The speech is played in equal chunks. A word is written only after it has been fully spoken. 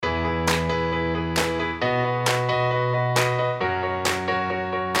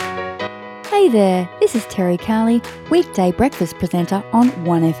Hey there, this is Terry Cowley, weekday breakfast presenter on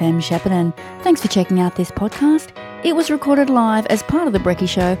 1FM Shepparton. Thanks for checking out this podcast. It was recorded live as part of The Brekkie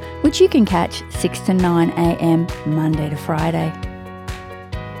Show, which you can catch 6 to 9 a.m. Monday to Friday.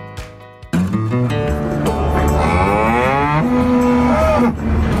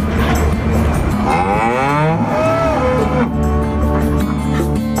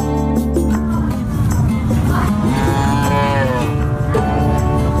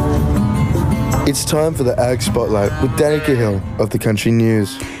 It's time for the Ag Spotlight with Danica Hill of the Country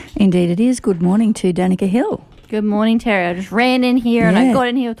News. Indeed it is. Good morning to Danica Hill. Good morning, Terry. I just ran in here and I got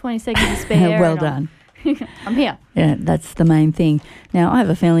in here with 20 seconds to spare. Well done. I'm here. Yeah, that's the main thing. Now, I have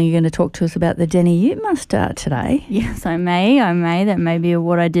a feeling you're going to talk to us about the Denny Ute Muster today. Yes, I may. That may be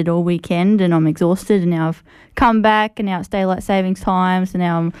what I did all weekend, and I'm exhausted, and now I've come back, and now it's daylight savings time, so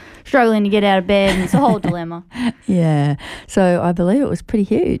now I'm struggling to get out of bed, and it's a whole dilemma. Yeah. So I believe it was pretty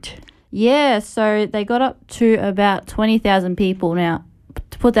huge. Yeah, so they got up to about 20,000 people. Now,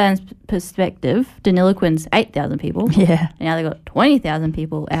 to put that in perspective, Deniliquin's 8,000 people. Yeah. And now they've got 20,000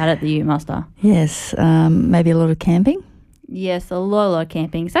 people out at the Ute Muster. Yes, maybe a lot of camping? Yes, a lot of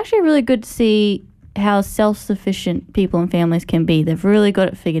camping. It's actually really good to see how self-sufficient people and families can be. They've really got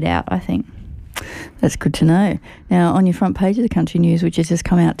it figured out, I think. That's good to know. Now, on your front page of the Country News, which has just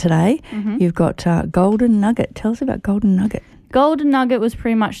come out today, you've got Golden Nugget. Tell us about Golden Nugget. Golden Nugget was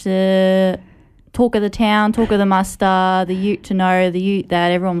pretty much the talk of the town, talk of the muster, the ute to know, the ute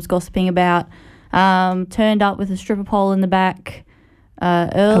that everyone was gossiping about. Turned up with a stripper pole in the back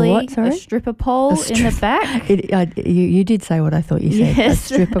early. A what, sorry? A stripper pole in the back. You did say what I thought you said.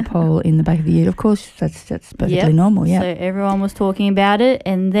 Yes. A stripper pole in the back of the ute. Of course, that's perfectly normal, yeah. So everyone was talking about it,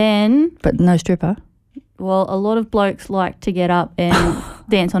 and then... But no stripper? Well, a lot of blokes like to get up and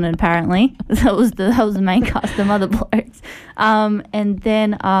dance on it, apparently. That was the main custom, other blokes. And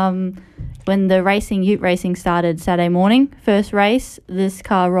then when the ute racing started Saturday morning, first race, this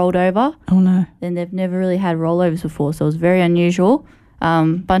car rolled over. Oh, no. Then they've never really had rollovers before, so it was very unusual.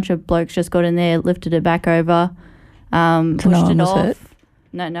 Bunch of blokes just got in there, lifted it back over, pushed no one it was off. Hurt?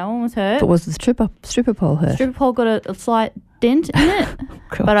 No one was hurt. But was the stripper pole hurt? Stripper pole got a slight dent in it.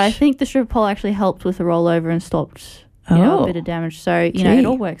 But I think the stripper pole actually helped with the rollover and stopped a bit of damage. So, it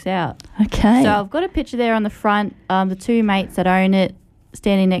all works out. Okay. So I've got a picture there on the front. The two mates that own it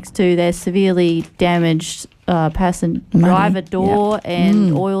standing next to their severely damaged passenger driver door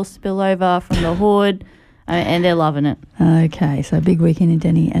and oil spillover from the hood. And they're loving it. Okay, so big weekend in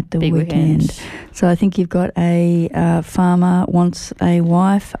Denny at the weekend. So I think you've got a farmer wants a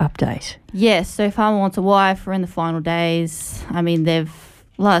wife update. Yes, so farmer wants a wife. We're in the final days. I mean,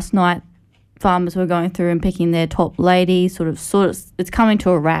 last night farmers were going through and picking their top lady. Sort of, it's coming to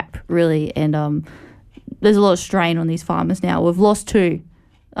a wrap really, and there's a lot of strain on these farmers now. We've lost two.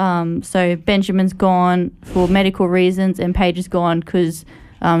 So Benjamin's gone for medical reasons, and Paige is gone because.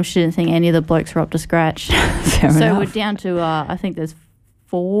 She didn't think any of the blokes were up to scratch. Fair enough. So we're down to, I think there's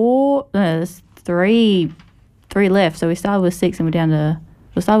three left. So we started with 6 and we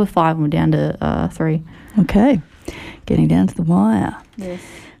started with 5 and we're down to 3. Okay, getting down to the wire. Yes.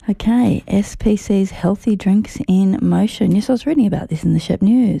 Okay, SPC's Healthy Drinks in Motion. Yes, I was reading about this in the Shep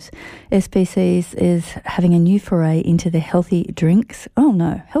News. SPC's is having a new foray into the healthy drinks. Oh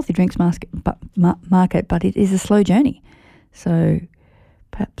no, healthy drinks market, but it is a slow journey. So...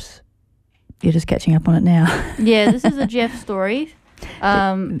 perhaps you're just catching up on it now. Yeah, this is a Jeff story.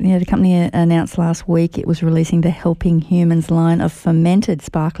 The company announced last week it was releasing the Helping Humans line of fermented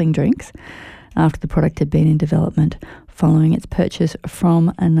sparkling drinks after the product had been in development following its purchase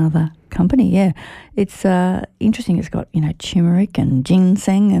from another company. Yeah, it's interesting. It's got, turmeric and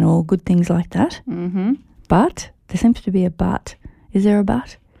ginseng and all good things like that. Mm-hmm. But there seems to be a but. Is there a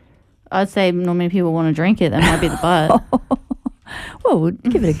but? I'd say not many people want to drink it. That might be the but. Well, we'll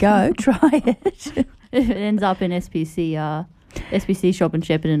give it a go. Try it. If it ends up in SPC shop in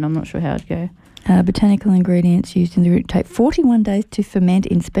Shepparton, I'm not sure how it'd go. Botanical ingredients used in the root take 41 days to ferment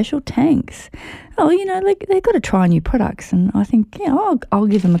in special tanks. Oh, they've got to try new products, and I think, I'll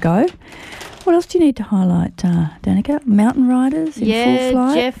give them a go. What else do you need to highlight, Danica? Mountain riders in full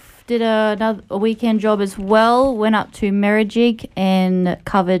flight? Jeff did a weekend job as well, went up to Merrijig and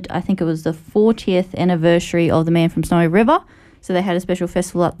covered, I think it was the 40th anniversary of the Man from Snowy River. So they had a special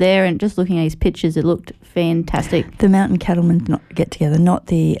festival up there, and just looking at his pictures, it looked fantastic. The Mountain Cattlemen's Get Together, not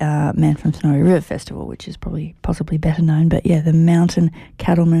the Man from Snowy River Festival, which is possibly better known, but yeah, the Mountain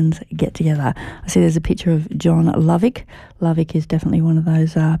Cattlemen's Get Together. I see there's a picture of John Lovick. Lovick is definitely one of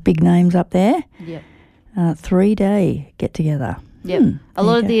those big names up there. Yep. 3-day get together. Yep. A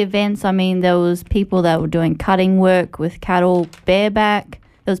lot of the events, I mean, there was people that were doing cutting work with cattle bareback.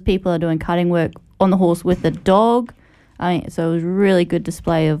 There was people that are doing cutting work on the horse with the dog. I mean, so it was a really good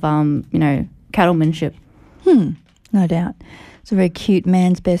display of, cattlemanship. No doubt. It's a very cute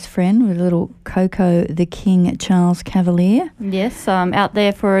man's best friend with little Coco the King Charles Cavalier. Yes, out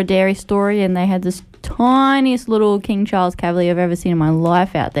there for a dairy story, and they had this tiniest little King Charles Cavalier I've ever seen in my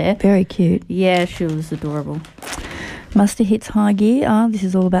life out there. Very cute. Yeah, she was adorable. Muster hits high gear. This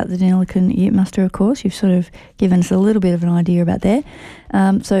is all about the Denilican Ute Muster, of course. You've sort of given us a little bit of an idea about there.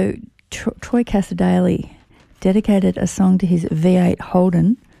 So Troy Cassar-Daley dedicated a song to his V8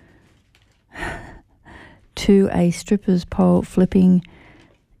 Holden to a stripper's pole flipping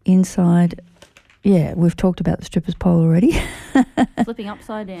inside. Yeah, we've talked about the stripper's pole already. Flipping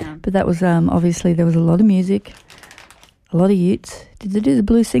upside down. But that was obviously there was a lot of music, a lot of utes. Did they do the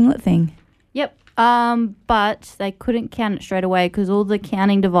blue singlet thing? Yep. But they couldn't count it straight away because all the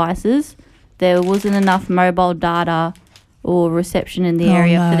counting devices, there wasn't enough mobile data or reception in the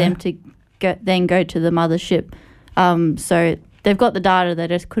area for them to go to the mothership. So they've got the data, they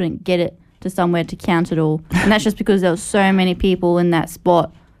just couldn't get it to somewhere to count it all. And that's just because there were so many people in that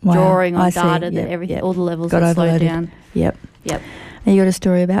spot drawing on data that all the levels got slowed down. Yep. Yep. And you got a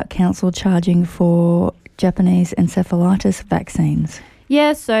story about council charging for Japanese encephalitis vaccines.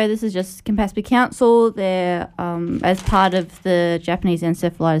 Yeah, so this is just Campaspe Council. They're, as part of the Japanese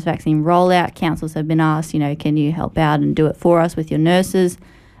encephalitis vaccine rollout, councils have been asked, can you help out and do it for us with your nurses?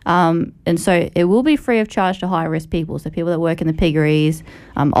 And so it will be free of charge to high-risk people, so people that work in the piggeries,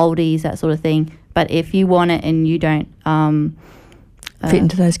 oldies, that sort of thing. But if you want it and you don't fit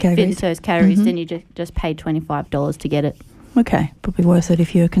into those categories, then you just pay $25 to get it. Okay, probably worth it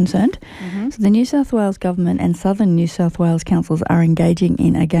if you're concerned. So the New South Wales Government and Southern New South Wales councils are engaging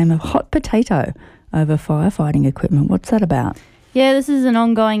in a game of hot potato over firefighting equipment. What's that about? Yeah, this is an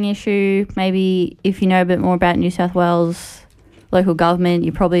ongoing issue. Maybe if you know a bit more about New South Wales local government,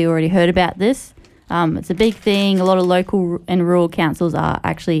 you probably already heard about this. It's a big thing. A lot of local and rural councils are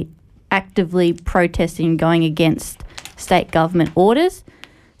actually actively protesting, going against state government orders.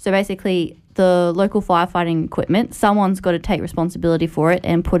 So basically, the local firefighting equipment, someone's got to take responsibility for it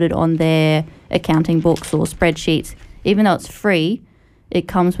and put it on their accounting books or spreadsheets. Even though it's free, it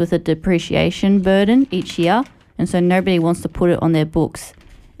comes with a depreciation burden each year, and so nobody wants to put it on their books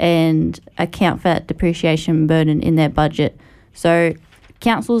and account for that depreciation burden in their budget. So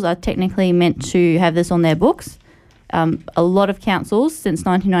councils are technically meant to have this on their books. A lot of councils since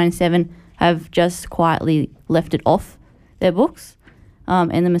 1997 have just quietly left it off their books.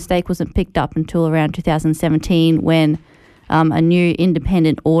 And the mistake wasn't picked up until around 2017 when a new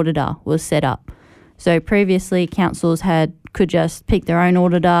independent auditor was set up. So previously, councils could just pick their own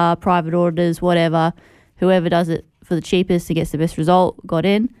auditor, private auditors, whatever. Whoever does it for the cheapest and gets the best result got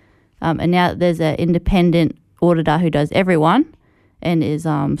in. And now that there's an independent auditor who does everyone and is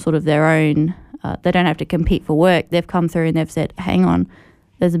sort of their own, they don't have to compete for work. They've come through and they've said, hang on,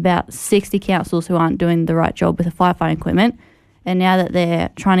 there's about 60 councils who aren't doing the right job with the firefighting equipment. And now that they're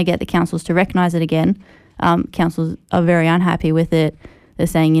trying to get the councils to recognise it again, councils are very unhappy with it. They're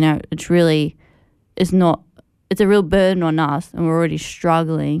saying, it's a real burden on us, and we're already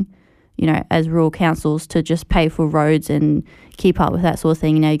struggling, as rural councils to just pay for roads and keep up with that sort of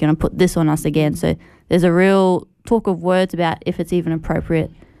thing. Now you're going to put this on us again. So there's a real talk of words about if it's even appropriate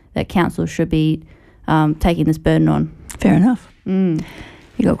that councils should be taking this burden on. Fair enough. You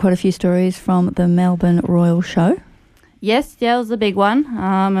got quite a few stories from the Melbourne Royal Show. Yes, that was the big one.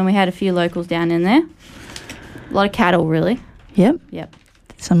 And we had a few locals down in there. A lot of cattle, really. Yep.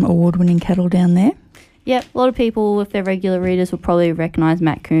 Some award-winning cattle down there. Yep, a lot of people, if they're regular readers, will probably recognise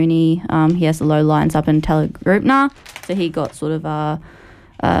Matt Cooney. He has the low lines up in Tellegrupna. So he got sort of a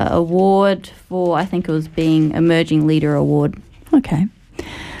award for, I think it was being Emerging Leader Award. Okay.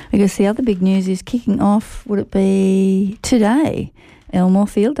 I guess the other big news is kicking off, would it be today, Elmore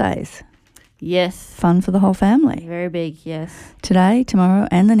Field Days? Yes. Fun for the whole family. Very big, yes. Today, tomorrow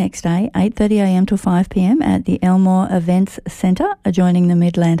and the next day, 8:30am till 5pm at the Elmore Events Centre adjoining the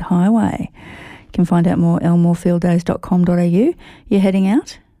Midland Highway. You can find out more at elmoreFieldDays.com.au. You're heading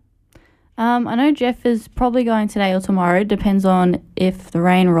out? I know Jeff is probably going today or tomorrow. Depends on if the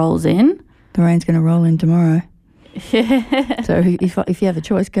rain rolls in. The rain's going to roll in tomorrow. So if you have a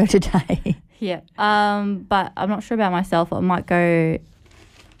choice, go today. Yeah. But I'm not sure about myself. I might go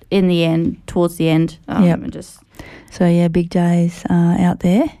in the end, towards the end. And just. So yeah, big days out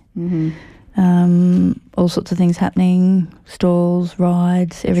there. All sorts of things happening, stalls,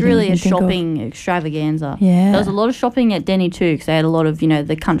 rides, everything. It's really a shopping extravaganza. Yeah. There was a lot of shopping at Denny too, because they had a lot of,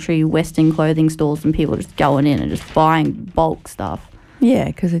 the country western clothing stores and people just going in and just buying bulk stuff. Yeah,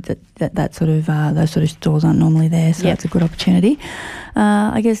 because that sort of those sort of stores aren't normally there, so it's a good opportunity.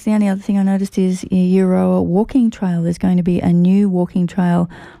 I guess the only other thing I noticed is Euroa Walking Trail. There's going to be a new walking trail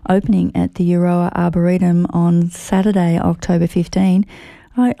opening at the Euroa Arboretum on Saturday, October 15.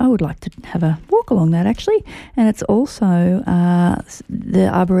 I would like to have a walk along that, actually. And it's also the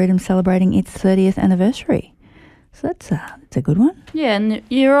Arboretum celebrating its 30th anniversary. So that's a good one. Yeah, and the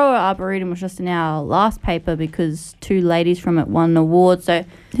Euroa Arboretum was just in our last paper because 2 ladies from it won an award. So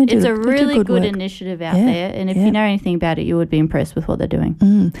it's a really good initiative out there. And if you know anything about it, you would be impressed with what they're doing.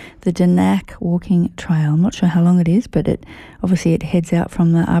 The Danak Walking Trail. I'm not sure how long it is, but it heads out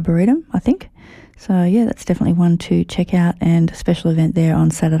from the Arboretum, I think. So, yeah, that's definitely one to check out, and a special event there on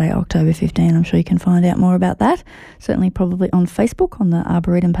Saturday, October 15. I'm sure you can find out more about that, certainly probably on Facebook on the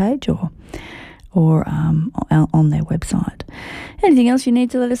Arboretum page or on their website. Anything else you need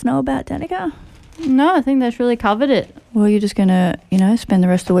to let us know about, Danica? No, I think that's really covered it. Well, you're just going to, spend the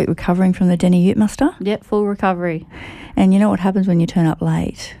rest of the week recovering from the Denny Ute muster? Yep, full recovery. And you know what happens when you turn up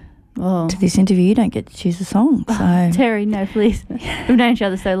late? To this interview, you don't get to choose a song. So Terry, no, please. We've known each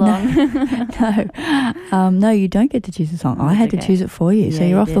other so long. No, you don't get to choose a song. I had to choose it for you. Yeah, so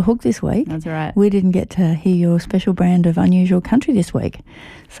you're off the hook this week. That's right. We didn't get to hear your special brand of unusual country this week.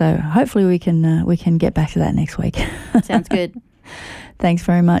 So hopefully we can get back to that next week. Sounds good. Thanks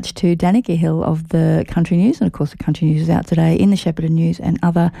very much to Danica Hill of the Country News. And, of course, the Country News is out today in the Shepparton News and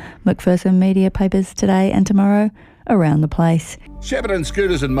other McPherson media papers today and tomorrow around the place. Shepparton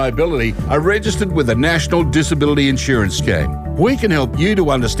Scooters and Mobility are registered with the National Disability Insurance Scheme. We can help you to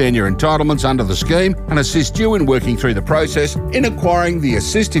understand your entitlements under the scheme and assist you in working through the process in acquiring the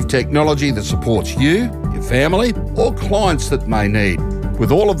assistive technology that supports you, your family, or clients that may need.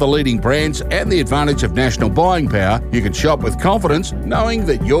 With all of the leading brands and the advantage of national buying power, you can shop with confidence knowing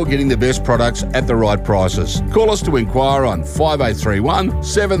that you're getting the best products at the right prices. Call us to inquire on 5831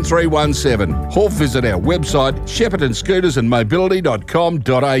 7317 or visit our website sheppartonscootersandmobility.com.au.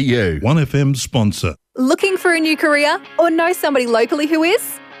 1FM sponsor. Looking for a new career or know somebody locally who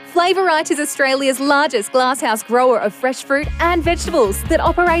is? Flavorite is Australia's largest glasshouse grower of fresh fruit and vegetables that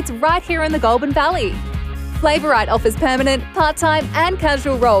operates right here in the Goulburn Valley. Flavorite offers permanent, part-time and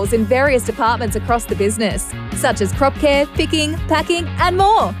casual roles in various departments across the business, such as crop care, picking, packing and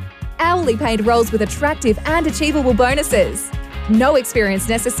more. Hourly paid roles with attractive and achievable bonuses. No experience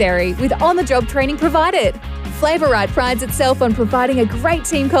necessary with on-the-job training provided. Flavorite prides itself on providing a great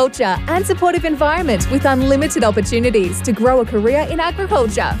team culture and supportive environment with unlimited opportunities to grow a career in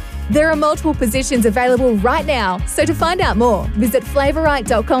agriculture. There are multiple positions available right now, so to find out more, visit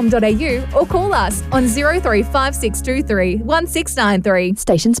flavorite.com.au or call us on 035623 1693.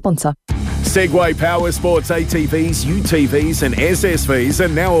 Station sponsor. Segway Power Sports ATVs, UTVs and SSVs are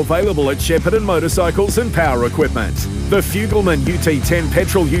now available at Shepparton Motorcycles and Power Equipment. The Fugleman UT10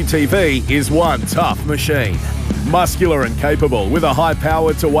 petrol UTV is one tough machine. Muscular and capable with a high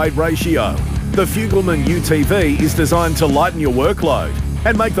power to weight ratio, the Fugleman UTV is designed to lighten your workload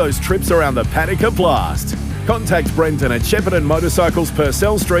and make those trips around the paddock a blast. Contact Brendan at Shepparton Motorcycles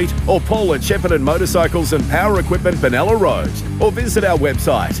Purcell Street or Paul at Shepparton Motorcycles and Power Equipment Benalla Road, or visit our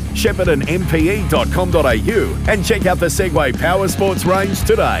website sheppartonmpe.com.au and check out the Segway Power Sports range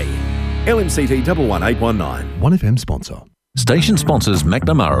today. LMCT 11819. 1FM sponsor. Station sponsors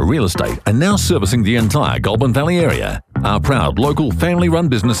McNamara Real Estate are now servicing the entire Goulburn Valley area. Our proud local family-run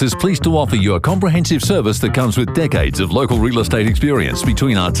business is pleased to offer you a comprehensive service that comes with decades of local real estate experience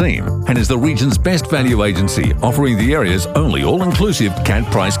between our team and is the region's best value agency, offering the area's only all-inclusive capped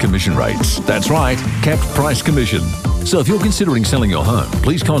price commission rates. That's right, capped price commission. So if you're considering selling your home,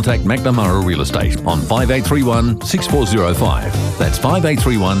 please contact McNamara Real Estate on 5831 6405. That's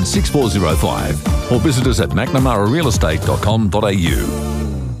 5831 6405. Or visit us at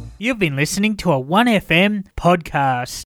mcnamararealestate.com.au. You've been listening to a 1FM podcast.